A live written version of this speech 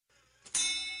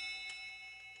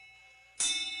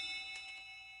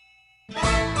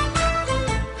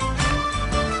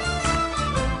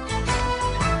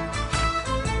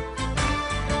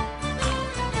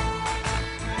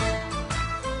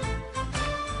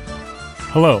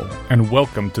Hello, and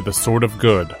welcome to The Sword of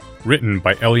Good, written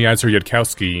by Eliezer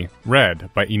Yudkowsky, read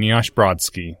by Eneasz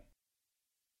Brodsky.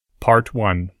 Part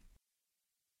 1.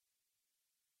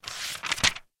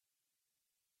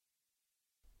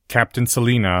 Captain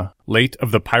Selina, late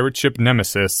of the pirate ship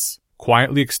Nemesis,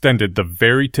 quietly extended the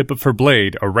very tip of her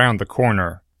blade around the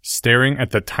corner, staring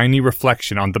at the tiny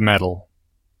reflection on the metal.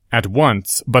 At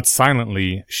once, but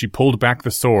silently, she pulled back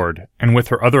the sword, and with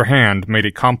her other hand made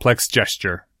a complex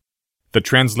gesture. The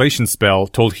translation spell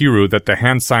told Hiru that the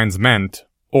hand signs meant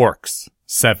Orcs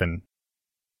 7.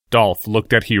 Dolph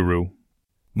looked at Hiru.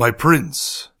 "My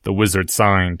prince," the wizard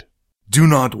signed. "do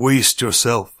not waste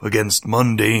yourself against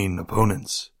mundane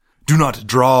opponents. Do not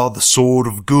draw the sword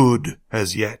of good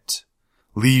as yet.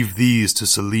 Leave these to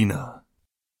Selina."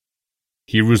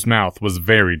 Hiru's mouth was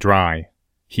very dry.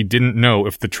 He didn't know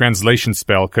if the translation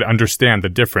spell could understand the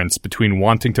difference between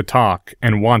wanting to talk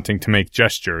and wanting to make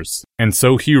gestures, and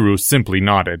so Hiru simply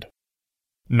nodded.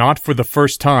 Not for the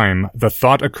first time, the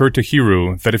thought occurred to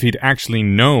Hiru that if he'd actually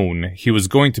known he was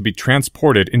going to be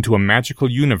transported into a magical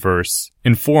universe,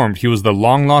 informed he was the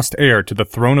long-lost heir to the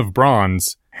throne of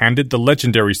bronze, handed the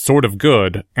legendary Sword of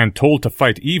Good, and told to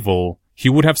fight evil, he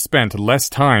would have spent less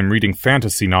time reading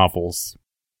fantasy novels.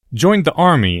 Joined the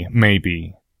army,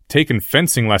 maybe. Taken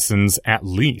fencing lessons at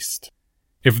least.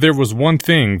 If there was one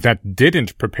thing that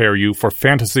didn't prepare you for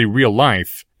fantasy real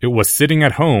life, it was sitting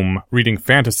at home reading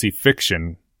fantasy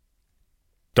fiction.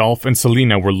 Dolph and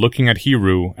Selina were looking at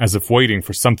Hiru as if waiting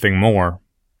for something more.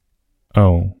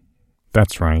 "Oh,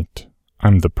 that's right.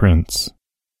 I'm the prince."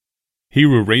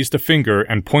 Hiru raised a finger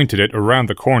and pointed it around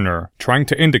the corner, trying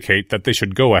to indicate that they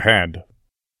should go ahead.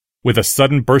 With a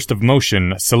sudden burst of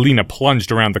motion, Selina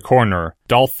plunged around the corner,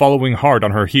 Dolph following hard on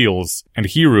her heels, and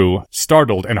Hiru,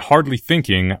 startled and hardly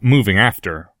thinking, moving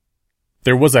after.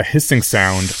 There was a hissing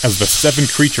sound as the 7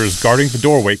 creatures guarding the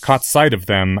doorway caught sight of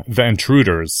them, the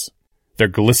intruders. Their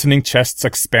glistening chests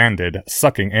expanded,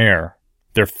 sucking air.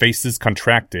 Their faces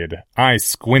contracted, eyes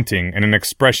squinting in an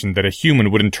expression that a human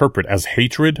would interpret as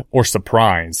hatred or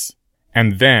surprise.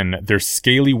 And then their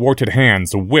scaly, warted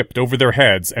hands whipped over their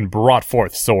heads and brought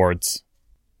forth swords.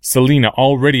 Selina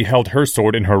already held her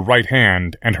sword in her right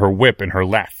hand and her whip in her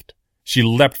left. She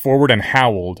leapt forward and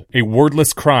howled, a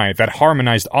wordless cry that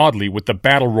harmonized oddly with the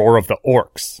battle roar of the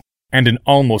orcs. And in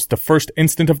almost the first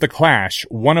instant of the clash,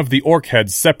 one of the orc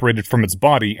heads separated from its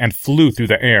body and flew through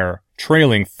the air,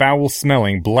 trailing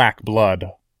foul-smelling black blood.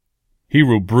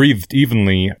 Hiru breathed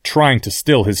evenly, trying to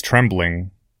still his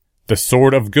trembling. The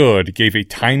Sword of Good gave a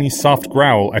tiny soft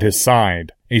growl at his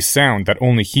side, a sound that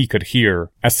only he could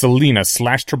hear, as Selina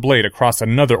slashed her blade across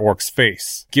another orc's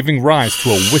face, giving rise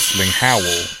to a whistling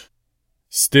howl.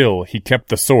 Still, he kept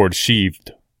the sword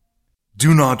sheathed.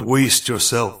 "Do not waste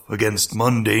yourself against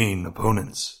mundane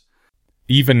opponents."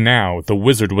 Even now, the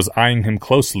wizard was eyeing him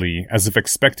closely, as if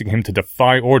expecting him to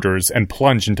defy orders and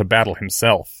plunge into battle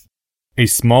himself. A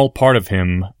small part of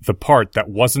him, the part that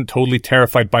wasn't totally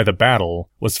terrified by the battle,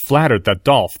 was flattered that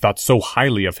Dolph thought so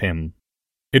highly of him.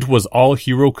 It was all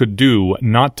Hiru could do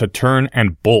not to turn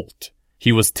and bolt.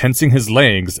 He was tensing his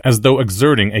legs as though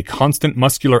exerting a constant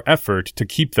muscular effort to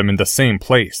keep them in the same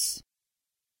place.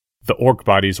 The orc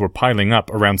bodies were piling up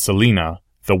around Selina,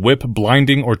 the whip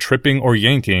blinding or tripping or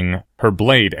yanking, her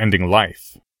blade ending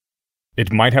life.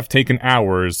 It might have taken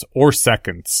hours or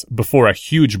seconds before a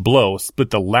huge blow split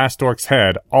the last orc's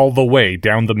head all the way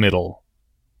down the middle.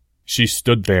 She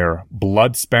stood there,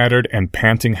 blood-spattered and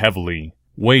panting heavily,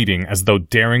 waiting as though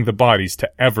daring the bodies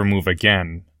to ever move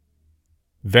again.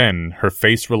 Then her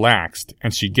face relaxed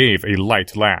and she gave a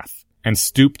light laugh, and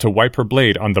stooped to wipe her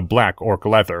blade on the black orc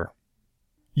leather.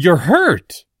 "You're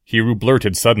hurt!" Hiru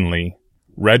blurted suddenly.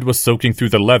 Red was soaking through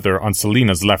the leather on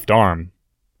Selina's left arm.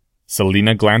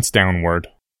 Selina glanced downward.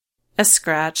 "A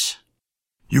scratch."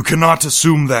 "You cannot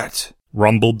assume that,"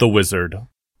 rumbled the wizard.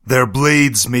 "Their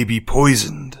blades may be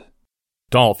poisoned."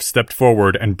 Dolph stepped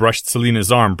forward and brushed Selina's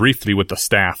arm briefly with the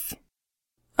staff.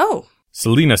 "Oh."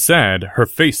 Selina said, her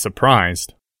face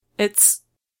surprised. "It's..."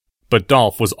 But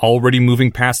Dolph was already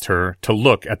moving past her to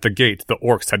look at the gate the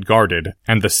orcs had guarded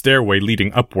and the stairway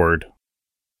leading upward.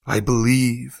 "I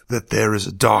believe that there is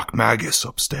a dark magus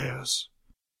upstairs."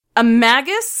 "A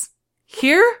magus?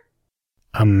 Here?"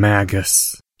 "A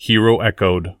magus," Hero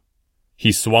echoed.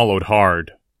 He swallowed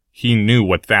hard. He knew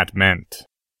what that meant.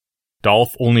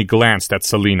 Dolph only glanced at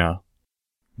Selina.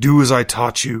 "Do as I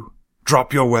taught you.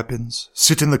 Drop your weapons,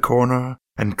 sit in the corner,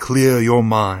 and clear your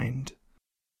mind.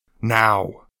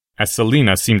 Now." As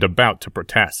Selina seemed about to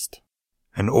protest.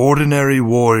 "An ordinary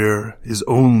warrior is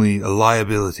only a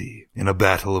liability in a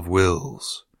battle of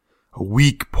wills. A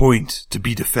weak point to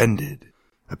be defended,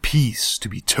 a piece to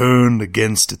be turned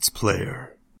against its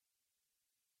player.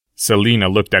 Selena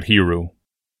looked at Hiru.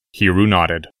 Hiru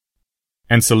nodded.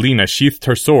 And Selena sheathed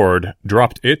her sword,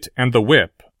 dropped it and the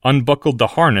whip, unbuckled the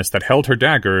harness that held her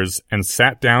daggers, and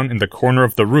sat down in the corner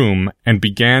of the room and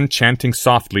began chanting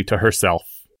softly to herself.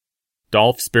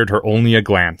 Dolph spared her only a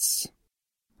glance.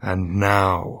 And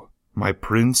now, my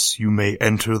prince, you may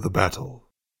enter the battle.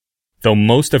 Though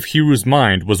most of Hiru's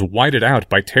mind was whited out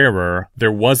by terror,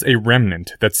 there was a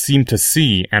remnant that seemed to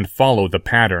see and follow the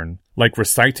pattern, like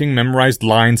reciting memorized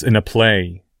lines in a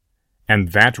play.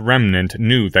 And that remnant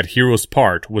knew that Hiru's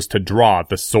part was to draw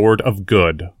the sword of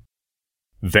good.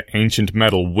 The ancient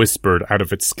metal whispered out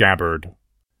of its scabbard.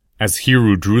 As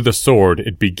Hiru drew the sword,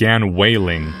 it began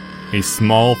wailing, a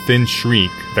small, thin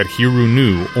shriek that Hiru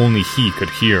knew only he could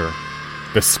hear.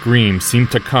 The scream seemed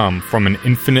to come from an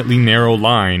infinitely narrow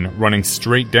line running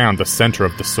straight down the center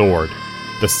of the sword.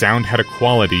 The sound had a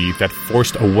quality that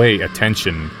forced away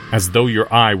attention, as though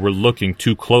your eye were looking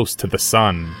too close to the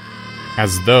sun.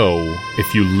 As though,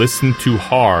 if you listened too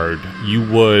hard, you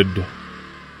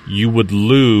would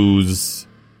lose.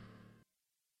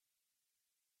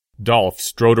 Dolph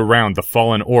strode around the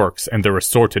fallen orcs and their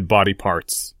assorted body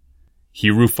parts.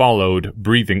 Hiru followed,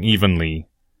 breathing evenly.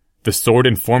 The sword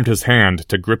informed his hand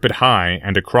to grip it high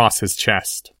and across his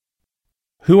chest.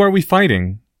 "Who are we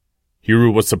fighting?"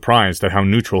 Hiru was surprised at how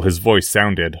neutral his voice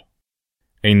sounded.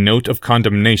 A note of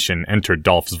condemnation entered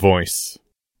Dolph's voice.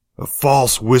 A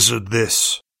false wizard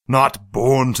this, not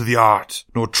born to the art,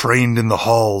 nor trained in the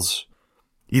halls.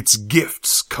 Its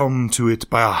gifts come to it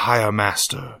by a higher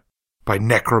master, by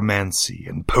necromancy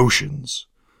and potions.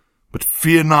 But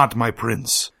fear not, my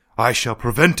prince, I shall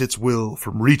prevent its will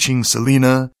from reaching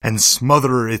Selena and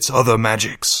smother its other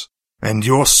magics, and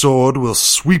your sword will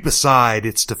sweep aside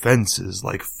its defenses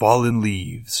like fallen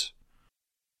leaves.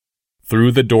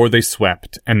 Through the door they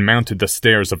swept and mounted the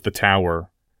stairs of the tower.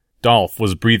 Dolph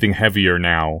was breathing heavier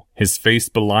now, his face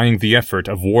belying the effort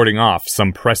of warding off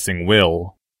some pressing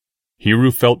will.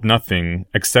 Hiru felt nothing,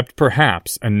 except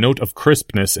perhaps a note of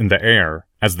crispness in the air,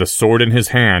 as the sword in his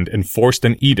hand enforced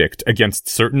an edict against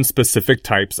certain specific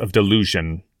types of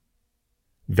delusion.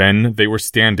 Then they were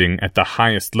standing at the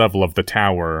highest level of the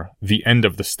tower, the end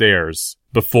of the stairs,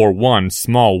 before one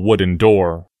small wooden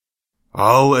door.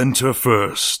 I'll enter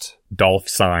first, Dolph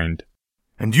signed.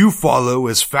 And you follow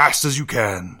as fast as you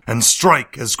can, and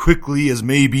strike as quickly as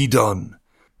may be done.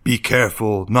 Be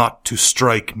careful not to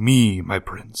strike me, my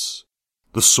prince.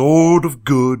 The sword of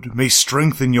good may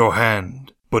strengthen your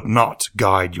hand, but not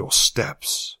guide your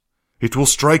steps. It will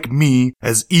strike me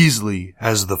as easily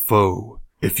as the foe,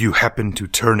 if you happen to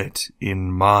turn it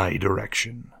in my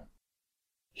direction.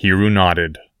 Hiru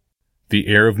nodded. The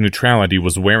air of neutrality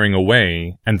was wearing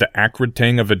away, and the acrid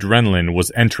tang of adrenaline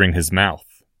was entering his mouth.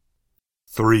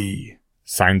 3,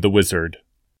 signed the wizard.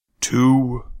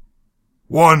 2,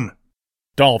 1.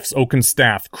 Dolph's oaken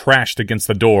staff crashed against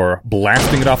the door,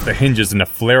 blasting it off the hinges in a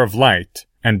flare of light,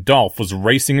 and Dolph was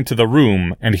racing into the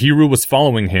room, and Hiru was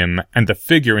following him, and the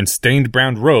figure in stained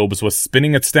brown robes was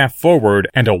spinning its staff forward,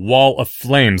 and a wall of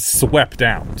flames swept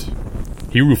out.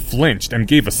 Hiru flinched and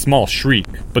gave a small shriek,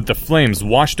 but the flames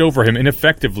washed over him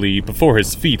ineffectively before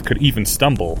his feet could even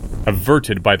stumble,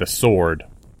 averted by the sword.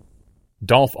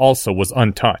 Dolph also was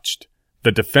untouched.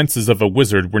 The defenses of a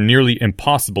wizard were nearly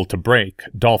impossible to break,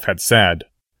 Dolph had said.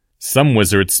 Some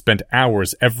wizards spent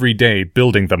hours every day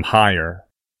building them higher.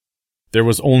 There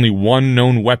was only one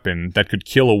known weapon that could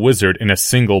kill a wizard in a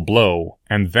single blow,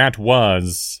 and that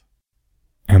was...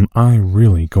 Am I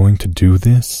really going to do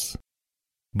this?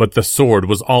 But the sword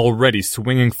was already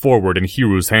swinging forward in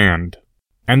Hiru's hand,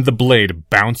 and the blade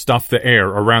bounced off the air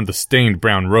around the stained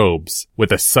brown robes,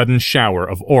 with a sudden shower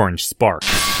of orange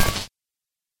sparks.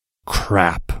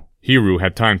 Crap. Hiru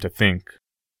had time to think.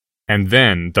 And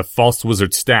then the false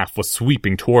wizard's staff was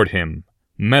sweeping toward him.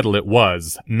 Metal it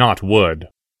was, not wood.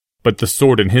 But the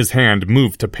sword in his hand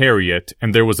moved to parry it,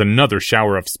 and there was another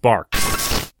shower of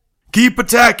sparks. Keep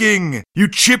attacking! You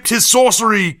chipped his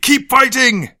sorcery! Keep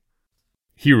fighting!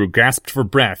 Hiru gasped for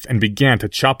breath and began to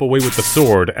chop away with the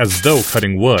sword as though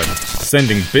cutting wood,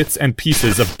 sending bits and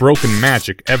pieces of broken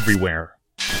magic everywhere.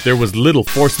 There was little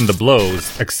force in the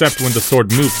blows, except when the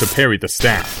sword moved to parry the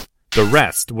staff. The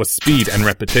rest was speed and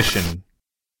repetition.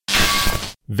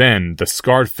 Then, the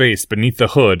scarred face beneath the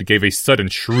hood gave a sudden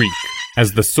shriek,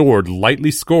 as the sword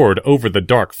lightly scored over the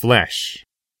dark flesh.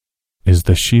 Is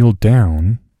the shield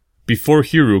down? Before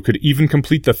Hiru could even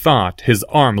complete the thought, his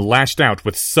arm lashed out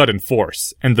with sudden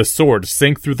force, and the sword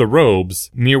sank through the robes,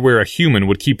 near where a human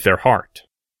would keep their heart.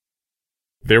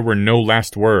 There were no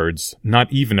last words,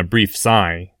 not even a brief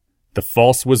sigh. The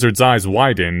false wizard's eyes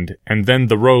widened, and then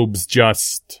the robes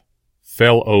just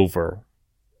fell over.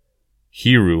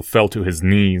 Hiru fell to his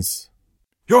knees.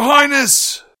 Your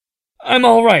Highness! I'm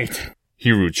all right,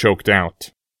 Hiru choked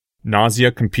out.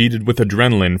 Nausea competed with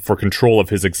adrenaline for control of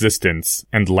his existence,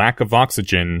 and lack of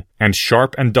oxygen, and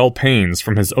sharp and dull pains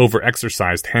from his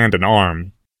over-exercised hand and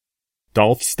arm.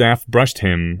 Dolph's staff brushed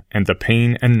him, and the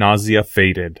pain and nausea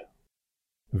faded.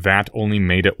 That only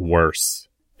made it worse.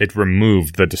 It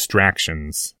removed the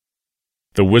distractions.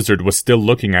 The wizard was still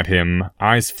looking at him,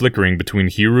 eyes flickering between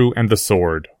Hiru and the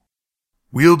sword.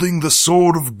 Wielding the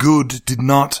sword of good did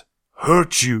not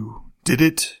hurt you, did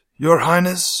it, Your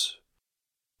Highness?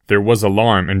 There was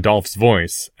alarm in Dolph's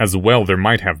voice, as well there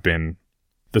might have been.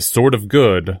 The sword of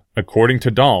good, according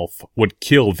to Dolph, would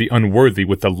kill the unworthy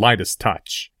with the lightest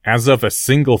touch, as of a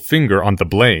single finger on the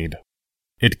blade.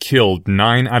 It killed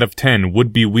 9 out of 10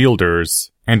 would-be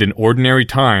wielders, and in ordinary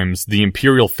times the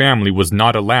Imperial family was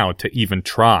not allowed to even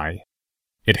try.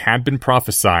 It had been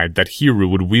prophesied that Hiru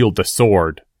would wield the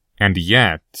sword, and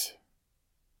yet...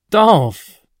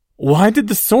 Dolph, why did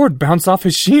the sword bounce off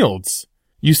his shields?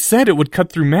 You said it would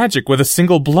cut through magic with a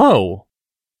single blow.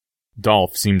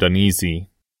 Dolph seemed uneasy.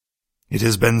 It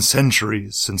has been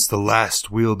centuries since the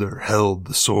last wielder held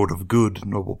the sword of good,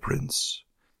 noble prince.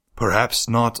 Perhaps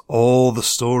not all the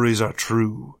stories are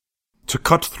true. To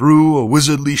cut through a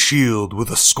wizardly shield with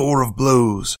a score of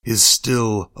blows is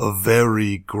still a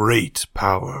very great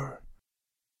power.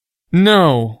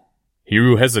 No.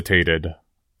 Hiru hesitated.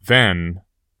 Then,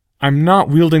 I'm not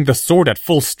wielding the sword at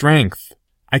full strength.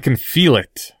 I can feel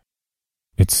it.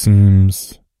 It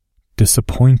seems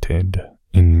disappointed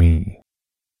in me.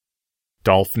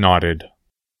 Dolph nodded.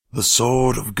 The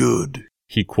sword of good,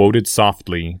 He quoted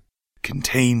softly,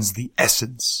 contains the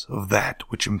essence of that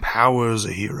which empowers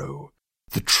a hero,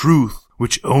 the truth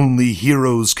which only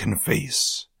heroes can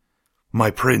face.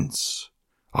 My prince,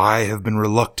 I have been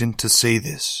reluctant to say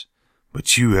this,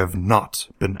 but you have not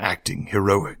been acting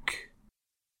heroic.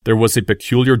 There was a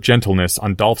peculiar gentleness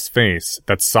on Dolph's face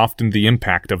that softened the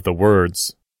impact of the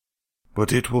words.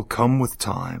 But it will come with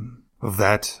time, of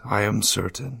that I am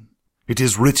certain. It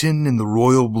is written in the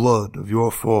royal blood of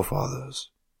your forefathers.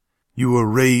 You were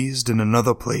raised in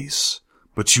another place,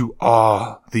 but you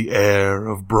are the heir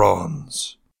of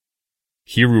bronze.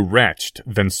 Hiru retched,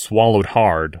 then swallowed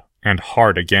hard, and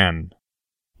hard again.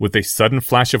 With a sudden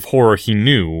flash of horror he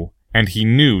knew, and he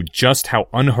knew just how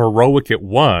unheroic it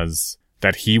was,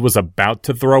 that he was about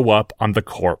to throw up on the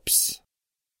corpse.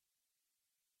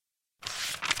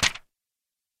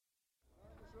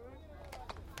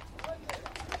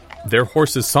 Their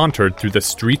horses sauntered through the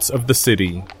streets of the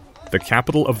city. The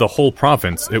capital of the whole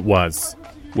province it was,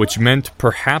 which meant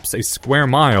perhaps a square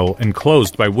mile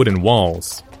enclosed by wooden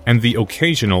walls, and the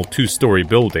occasional 2-story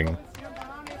building.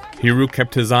 Hiru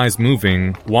kept his eyes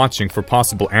moving, watching for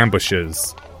possible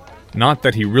ambushes. Not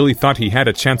that he really thought he had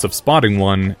a chance of spotting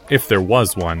one, if there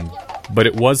was one, but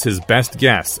it was his best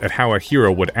guess at how a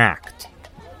hero would act.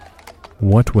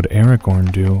 What would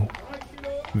Aragorn do?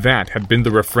 That had been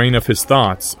the refrain of his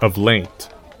thoughts of late.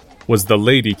 Was the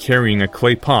lady carrying a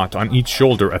clay pot on each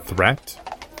shoulder a threat?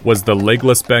 Was the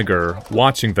legless beggar,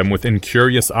 watching them with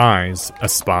incurious eyes, a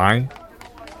spy?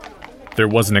 There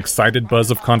was an excited buzz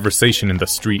of conversation in the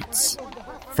streets.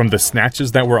 From the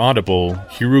snatches that were audible,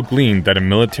 Hiru gleaned that a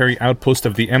military outpost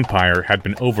of the Empire had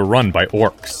been overrun by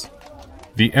orcs.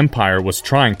 The Empire was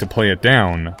trying to play it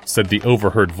down, said the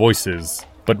overheard voices,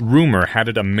 but rumor had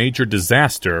it a major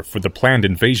disaster for the planned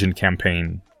invasion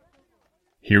campaign.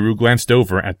 Hiru glanced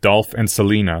over at Dolph and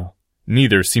Selena.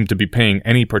 Neither seemed to be paying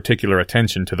any particular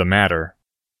attention to the matter.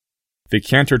 They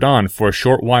cantered on for a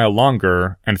short while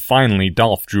longer, and finally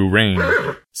Dolph drew rein.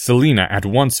 Selena at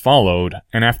once followed,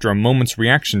 and after a moment's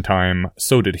reaction time,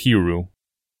 so did Hiru.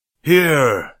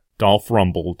 Here! Dolph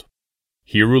rumbled.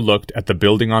 Hiru looked at the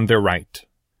building on their right.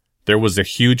 There was a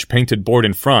huge painted board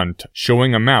in front,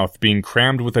 showing a mouth being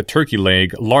crammed with a turkey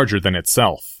leg larger than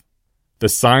itself. The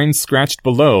sign scratched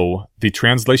below, the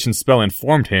translation spell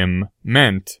informed him,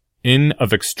 meant, Inn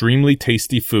of extremely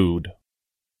tasty food.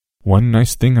 One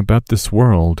nice thing about this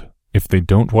world, if they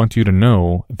don't want you to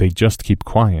know, they just keep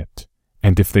quiet.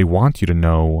 And if they want you to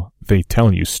know, they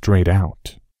tell you straight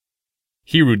out.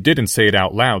 Hiru didn't say it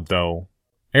out loud, though.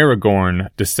 Aragorn,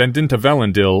 descendant of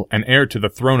Elendil and heir to the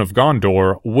throne of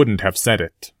Gondor, wouldn't have said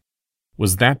it.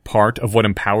 Was that part of what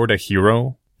empowered a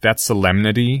hero? That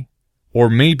solemnity? Or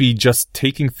maybe just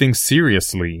taking things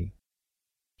seriously?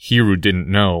 Hiru didn't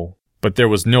know, but there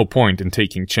was no point in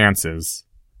taking chances.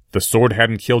 The sword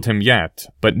hadn't killed him yet,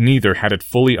 but neither had it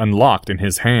fully unlocked in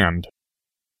his hand.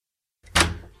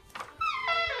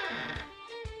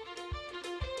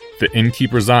 The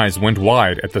innkeeper's eyes went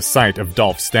wide at the sight of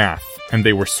Dolph's staff, and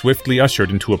they were swiftly ushered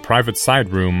into a private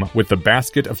side room with the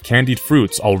basket of candied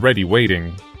fruits already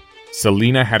waiting.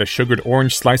 Selina had a sugared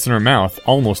orange slice in her mouth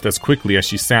almost as quickly as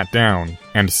she sat down,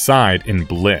 and sighed in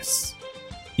bliss.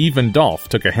 Even Dolph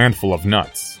took a handful of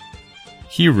nuts.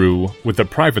 Hiru, with a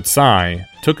private sigh,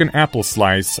 took an apple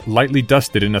slice lightly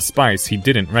dusted in a spice he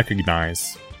didn't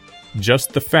recognize.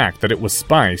 Just the fact that it was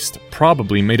spiced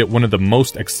probably made it one of the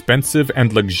most expensive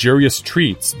and luxurious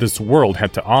treats this world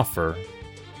had to offer.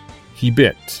 He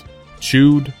bit,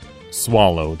 chewed,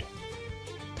 swallowed.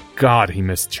 God, he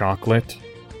missed chocolate.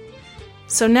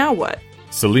 So now what?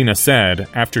 Selina said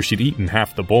after she'd eaten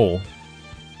half the bowl.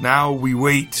 Now we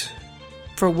wait.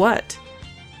 For what?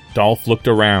 Dolph looked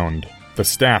around. The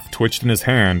staff twitched in his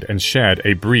hand and shed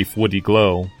a brief woody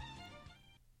glow.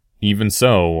 Even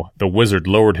so, the wizard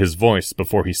lowered his voice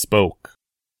before he spoke.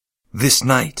 This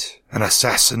night, an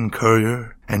assassin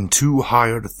courier and 2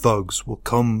 hired thugs will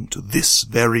come to this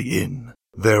very inn,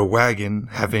 their wagon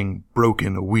having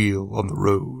broken a wheel on the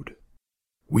road.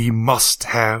 We must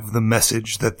have the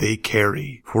message that they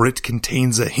carry, for it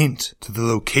contains a hint to the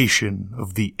location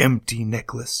of the empty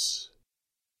necklace.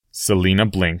 Selina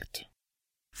blinked.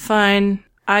 Fine,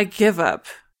 I give up.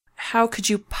 How could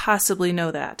you possibly know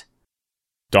that?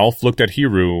 Dolph looked at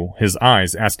Hiru, his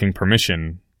eyes asking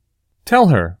permission. Tell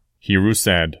her, Hiru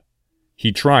said.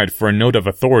 He tried for a note of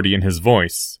authority in his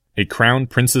voice, a crown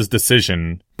prince's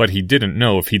decision, but he didn't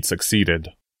know if he'd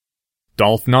succeeded.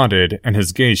 Dolph nodded, and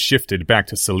his gaze shifted back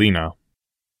to Selina.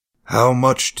 How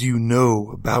much do you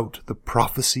know about the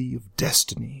prophecy of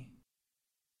destiny?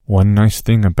 One nice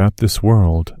thing about this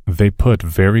world, they put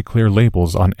very clear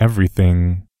labels on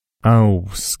everything. Oh,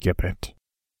 skip it.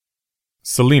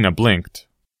 Selina blinked.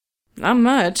 Not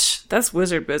much. That's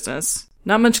wizard business.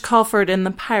 Not much call for it in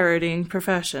the pirating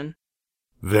profession.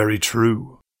 Very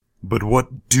true. But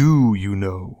what do you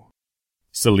know?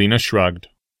 Selina shrugged.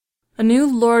 A new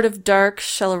Lord of Dark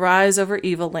shall arise over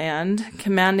Evil Land,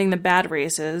 commanding the bad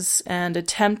races, and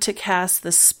attempt to cast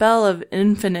the spell of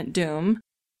infinite doom.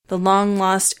 The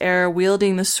long-lost heir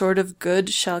wielding the sword of good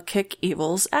shall kick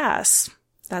evil's ass.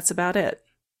 That's about it.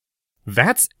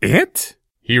 That's it?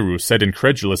 Hiru said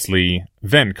incredulously,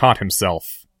 then caught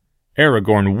himself.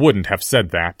 Aragorn wouldn't have said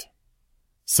that.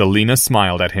 Selina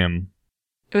smiled at him.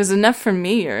 It was enough for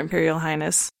me, Your Imperial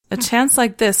Highness. A chance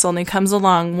like this only comes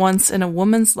along once in a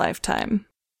woman's lifetime.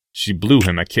 She blew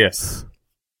him a kiss.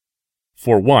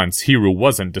 For once, Hiru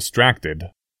wasn't distracted.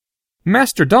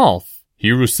 Master Dolph,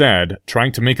 Hiru said,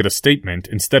 trying to make it a statement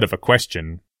instead of a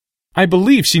question. I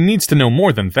believe she needs to know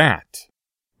more than that.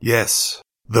 Yes,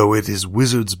 though it is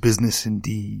wizard's business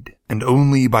indeed, and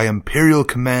only by imperial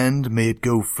command may it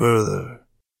go further.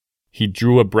 He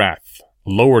drew a breath,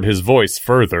 lowered his voice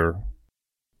further.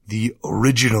 The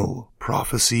original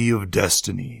prophecy of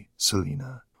destiny,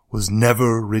 Selina, was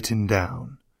never written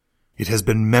down. It has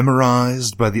been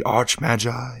memorized by the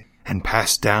Archmagi and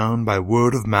passed down by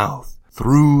word of mouth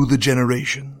through the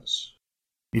generations.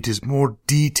 It is more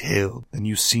detailed than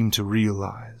you seem to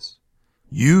realize.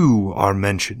 You are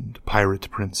mentioned,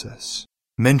 Pirate Princess,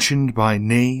 mentioned by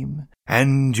name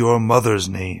and your mother's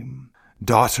name,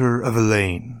 daughter of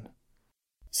Elaine.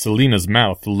 Selina's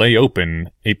mouth lay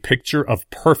open, a picture of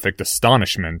perfect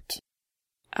astonishment.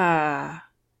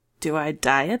 Do I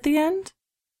die at the end?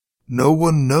 No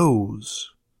one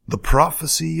knows. The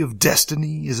prophecy of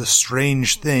destiny is a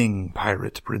strange thing,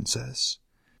 Pirate Princess.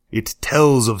 It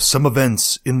tells of some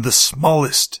events in the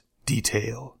smallest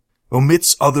detail,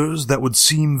 omits others that would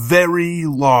seem very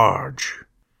large.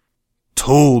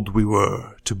 Told we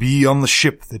were to be on the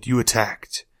ship that you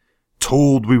attacked.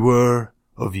 Told we were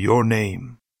of your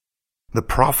name. The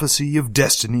prophecy of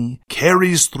destiny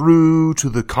carries through to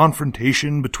the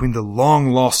confrontation between the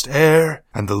long-lost heir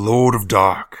and the Lord of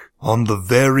Dark, on the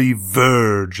very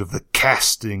verge of the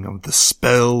casting of the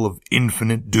spell of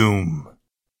infinite doom.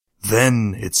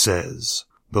 Then, it says,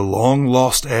 the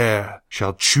long-lost heir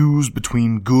shall choose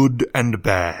between good and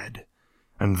bad,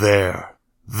 and there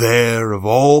of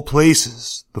all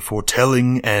places, the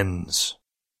foretelling ends.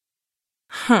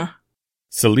 Huh.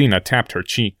 Selina tapped her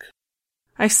cheek.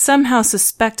 I somehow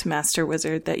suspect, Master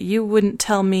Wizard, that you wouldn't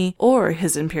tell me or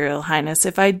His Imperial Highness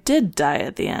if I did die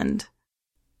at the end.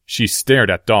 She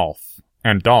stared at Dolph,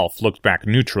 and Dolph looked back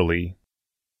neutrally.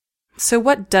 So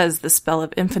what does the spell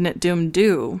of infinite doom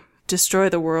do? Destroy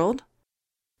the world?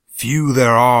 Few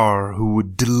there are who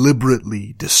would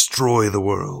deliberately destroy the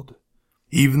world.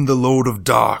 Even the Lord of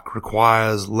Dark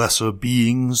requires lesser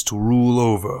beings to rule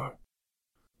over.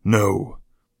 No.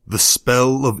 The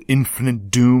spell of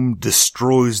infinite doom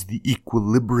destroys the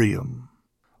equilibrium.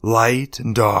 Light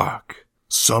and dark,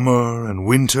 summer and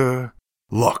winter,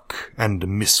 luck and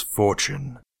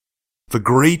misfortune. The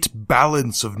great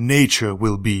balance of nature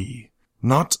will be,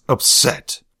 not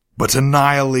upset, but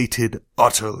annihilated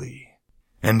utterly,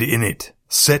 and in it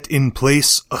set in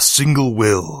place a single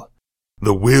will,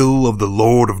 the will of the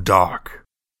Lord of Dark,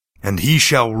 and he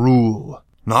shall rule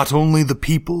not only the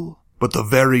people, but the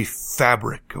very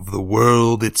fabric of the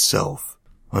world itself,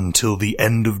 until the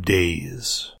end of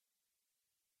days.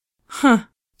 Huh.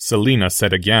 Selena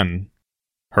said again.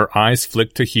 Her eyes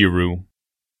flicked to Hiru.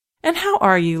 And how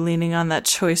are you leaning on that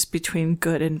choice between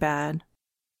good and bad?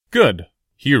 Good,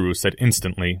 Hiru said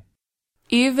instantly.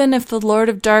 Even if the Lord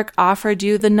of Dark offered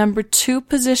you the number 2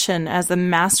 position as the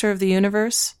Master of the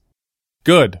Universe?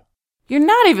 Good. You're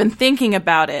not even thinking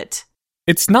about it.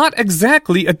 It's not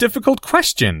exactly a difficult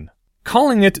question.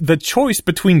 Calling it the choice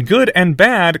between good and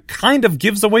bad kind of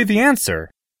gives away the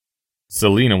answer.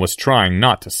 Selena was trying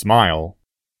not to smile.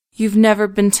 You've never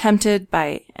been tempted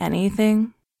by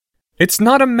anything? It's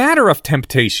not a matter of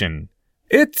temptation.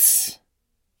 It's...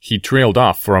 He trailed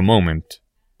off for a moment.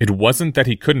 It wasn't that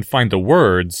he couldn't find the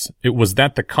words, it was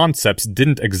that the concepts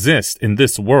didn't exist in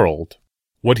this world.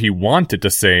 What he wanted to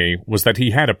say was that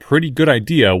he had a pretty good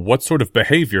idea what sort of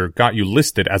behavior got you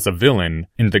listed as a villain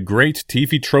in the great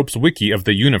TV tropes wiki of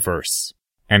the universe.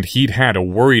 And he'd had a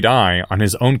worried eye on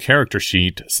his own character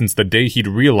sheet since the day he'd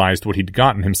realized what he'd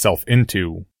gotten himself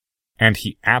into. And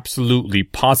he absolutely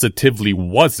positively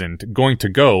wasn't going to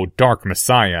go Dark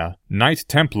Messiah, Knight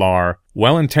Templar,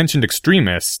 well-intentioned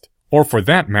extremist, or for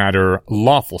that matter,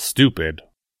 lawful stupid.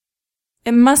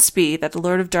 It must be that the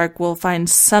Lord of Dark will find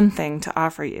something to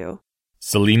offer you.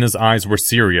 Selena's eyes were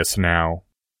serious now.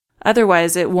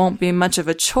 Otherwise, it won't be much of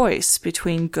a choice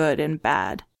between good and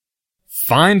bad.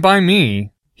 Fine by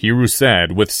me, Hiru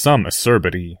said with some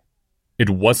acerbity. It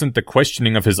wasn't the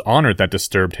questioning of his honor that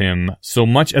disturbed him, so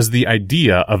much as the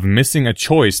idea of missing a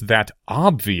choice that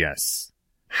obvious.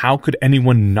 How could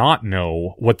anyone not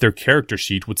know what their character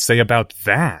sheet would say about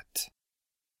that?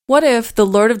 What if the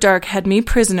Lord of Dark had me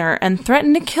prisoner and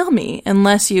threatened to kill me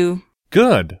unless you...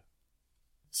 Good.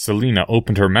 Selena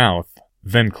opened her mouth,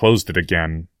 then closed it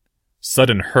again.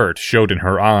 Sudden hurt showed in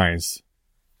her eyes.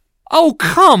 Oh,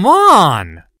 come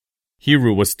on!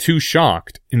 Hiru was too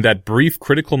shocked in that brief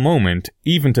critical moment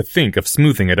even to think of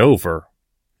smoothing it over.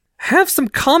 Have some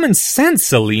common sense,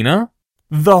 Selena!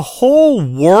 The whole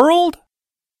world?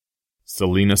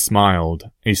 Selena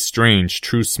smiled, a strange,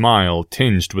 true smile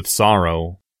tinged with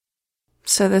sorrow.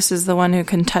 So this is the one who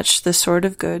can touch the sword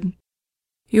of good.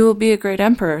 You will be a great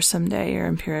emperor someday, Your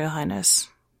Imperial Highness.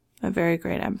 A very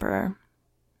great emperor.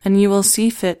 And you will see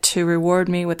fit to reward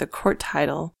me with a court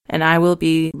title, and I will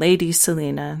be Lady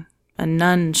Selena, and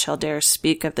none shall dare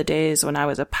speak of the days when I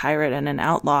was a pirate and an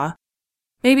outlaw.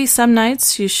 Maybe some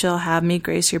nights you shall have me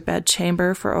grace your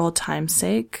bedchamber for old time's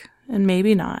sake, and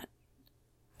maybe not.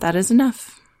 That is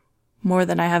enough. More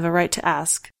than I have a right to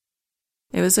ask.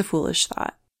 It was a foolish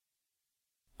thought.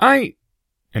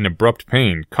 An abrupt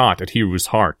pain caught at Hiru's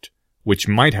heart, which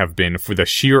might have been for the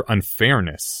sheer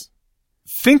unfairness.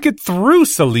 Think it through,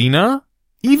 Selena!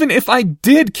 Even if I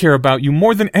did care about you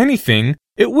more than anything,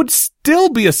 it would still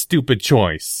be a stupid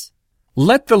choice.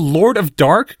 Let the Lord of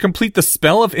Dark complete the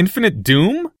spell of infinite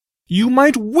doom? You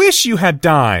might wish you had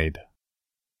died!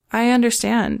 I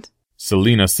understand,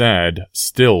 Selena said,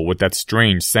 still with that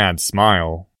strange, sad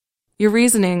smile. Your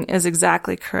reasoning is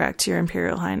exactly correct, Your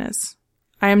Imperial Highness.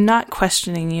 I am not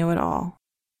questioning you at all.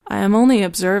 I am only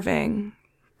observing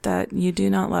that you do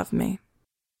not love me.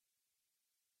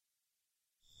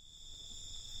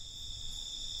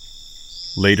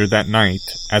 Later that night,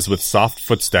 as with soft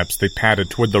footsteps they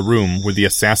padded toward the room where the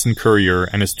assassin courier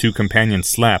and his 2 companions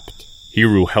slept,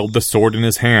 Hiru held the sword in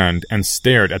his hand and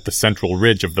stared at the central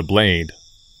ridge of the blade.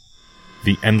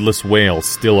 The endless wail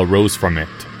still arose from it,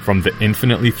 from the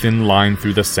infinitely thin line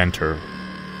through the center.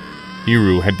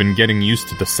 Hiru had been getting used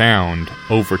to the sound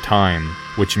over time,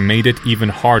 which made it even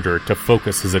harder to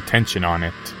focus his attention on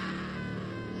it.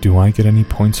 Do I get any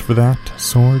points for that,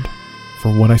 sword?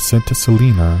 For what I said to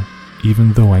Selena,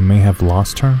 even though I may have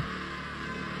lost her?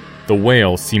 The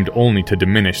wail seemed only to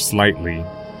diminish slightly,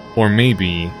 or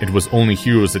maybe it was only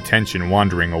Hiru's attention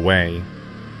wandering away.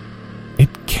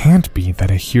 It can't be that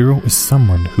a hero is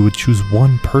someone who would choose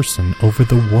one person over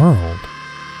the world.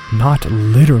 Not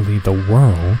literally the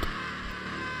world.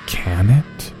 Can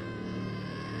it?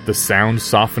 The sound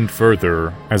softened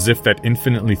further, as if that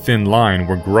infinitely thin line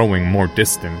were growing more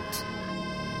distant.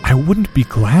 I wouldn't be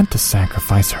glad to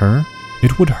sacrifice her.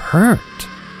 It would hurt.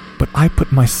 But I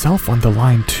put myself on the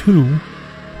line too.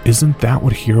 Isn't that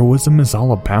what heroism is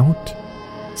all about?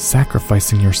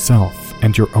 Sacrificing yourself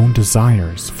and your own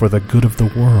desires for the good of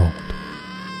the world.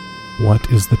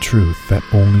 What is the truth that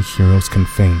only heroes can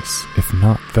face, if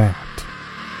not that?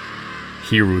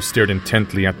 Hiru stared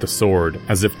intently at the sword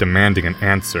as if demanding an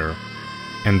answer,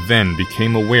 and then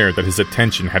became aware that his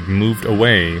attention had moved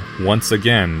away once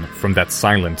again from that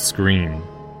silent scream.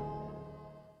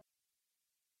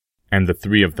 And the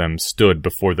three of them stood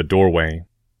before the doorway.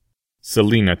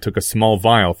 Selena took a small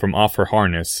vial from off her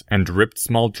harness and dripped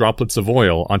small droplets of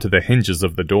oil onto the hinges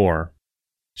of the door.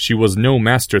 She was no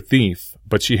master thief,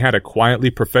 but she had a quietly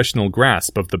professional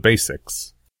grasp of the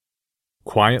basics.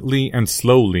 Quietly and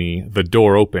slowly, the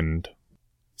door opened.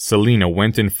 Selena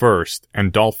went in first,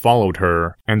 and Dolph followed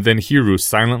her, and then Hiru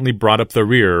silently brought up the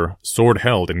rear, sword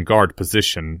held in guard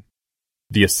position.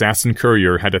 The assassin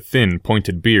courier had a thin,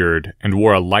 pointed beard, and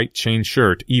wore a light chain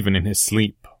shirt even in his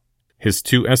sleep. His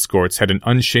two escorts had an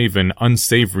unshaven,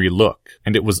 unsavory look,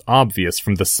 and it was obvious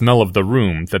from the smell of the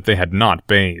room that they had not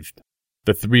bathed.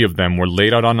 The three of them were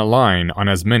laid out on a line on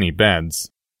as many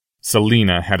beds.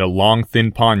 Selena had a long,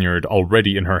 thin poniard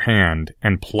already in her hand,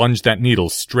 and plunged that needle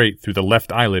straight through the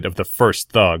left eyelid of the first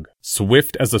thug,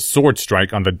 swift as a sword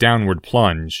strike on the downward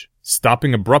plunge,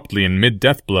 stopping abruptly in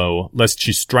mid-death blow lest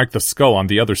she strike the skull on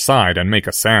the other side and make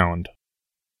a sound.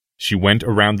 She went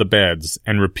around the beds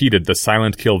and repeated the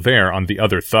silent kill there on the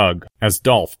other thug, as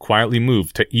Dolph quietly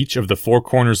moved to each of the four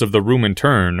corners of the room in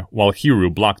turn while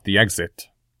Hiru blocked the exit.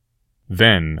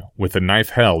 Then, with the knife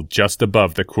held just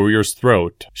above the courier's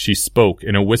throat, she spoke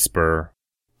in a whisper.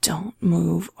 "Don't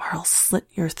move or I'll slit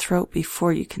your throat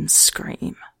before you can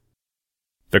scream."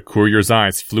 The courier's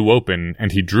eyes flew open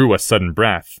and he drew a sudden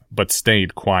breath, but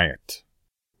stayed quiet.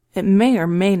 "It may or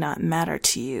may not matter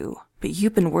to you, but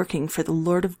you've been working for the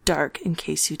Lord of Dark in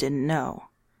case you didn't know.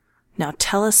 Now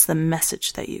tell us the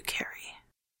message that you carry."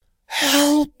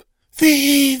 "Help!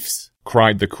 Thieves!"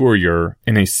 cried the courier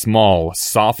in a small,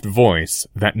 soft voice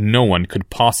that no one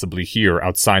could possibly hear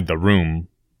outside the room.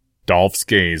 Dolph's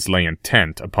gaze lay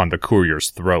intent upon the courier's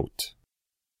throat.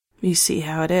 "You see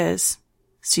how it is.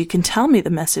 So you can tell me the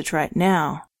message right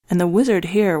now, and the wizard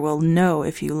here will know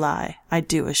if you lie, I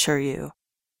do assure you.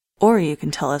 Or you can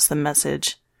tell us the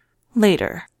message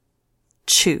later.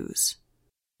 Choose."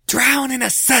 "Drown in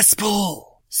a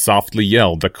cesspool!" softly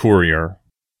yelled the courier.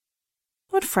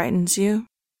 "What frightens you?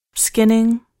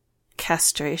 Skinning?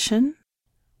 Castration?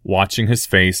 Watching his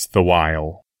face the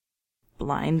while.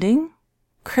 Blinding?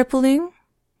 Crippling?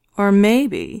 Or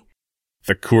maybe—"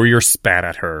 The courier spat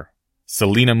at her.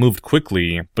 Selena moved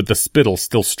quickly, but the spittle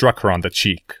still struck her on the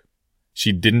cheek.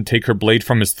 She didn't take her blade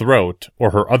from his throat,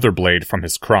 or her other blade from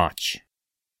his crotch.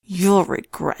 "You'll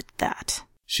regret that,"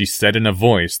 she said in a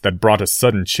voice that brought a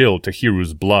sudden chill to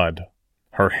Hiru's blood.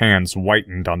 Her hands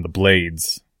whitened on the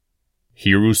blades.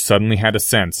 Hiru suddenly had a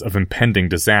sense of impending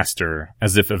disaster,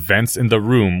 as if events in the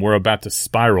room were about to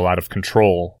spiral out of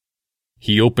control.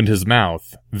 He opened his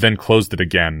mouth, then closed it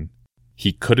again.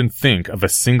 He couldn't think of a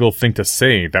single thing to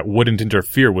say that wouldn't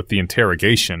interfere with the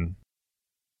interrogation.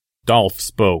 Dolph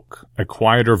spoke, a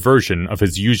quieter version of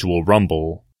his usual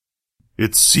rumble.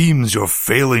 "It seems you're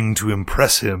failing to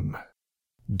impress him."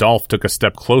 Dolph took a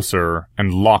step closer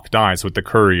and locked eyes with the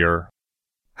courier.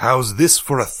 "How's this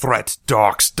for a threat,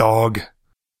 Dark's dog?"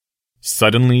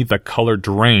 Suddenly, the color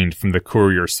drained from the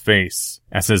courier's face,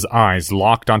 as his eyes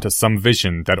locked onto some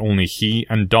vision that only he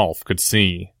and Dolph could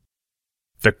see.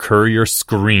 The courier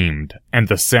screamed, and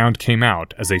the sound came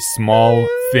out as a small,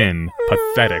 thin,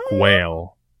 pathetic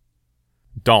wail.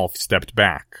 Dolph stepped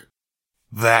back.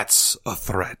 "That's a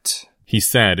threat," he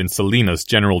said in Selena's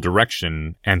general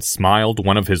direction, and smiled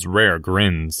one of his rare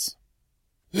grins.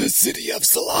 "The city of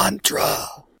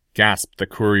Salantra," gasped the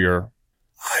courier.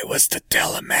 "I was to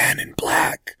tell a man in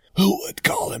black, who would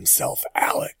call himself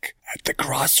Alec, at the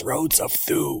crossroads of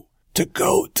Thu, to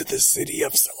go to the city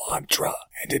of Salantra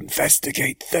and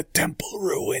investigate the temple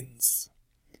ruins.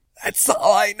 That's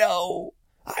all I know.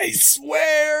 I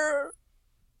swear."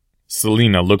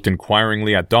 Selena looked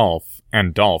inquiringly at Dolph,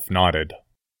 and Dolph nodded.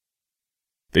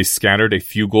 They scattered a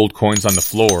few gold coins on the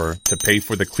floor to pay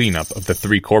for the cleanup of the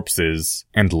 3 corpses,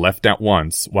 and left at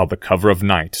once while the cover of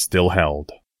night still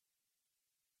held.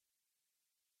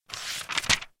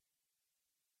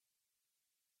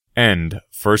 End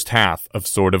first half of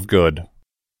Sword of Good.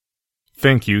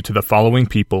 Thank you to the following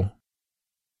people.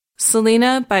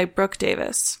 Selena by Brooke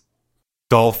Davis.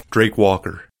 Dolph Drake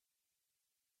Walker.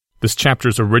 This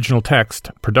chapter's original text,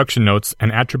 production notes,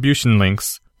 and attribution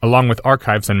links, along with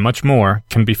archives and much more,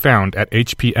 can be found at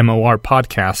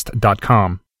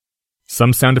hpmorpodcast.com.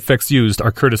 Some sound effects used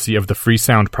are courtesy of the Free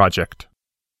Sound Project.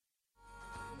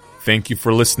 Thank you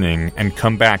for listening, and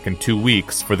come back in 2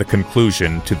 weeks for the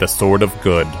conclusion to The Sword of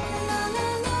Good.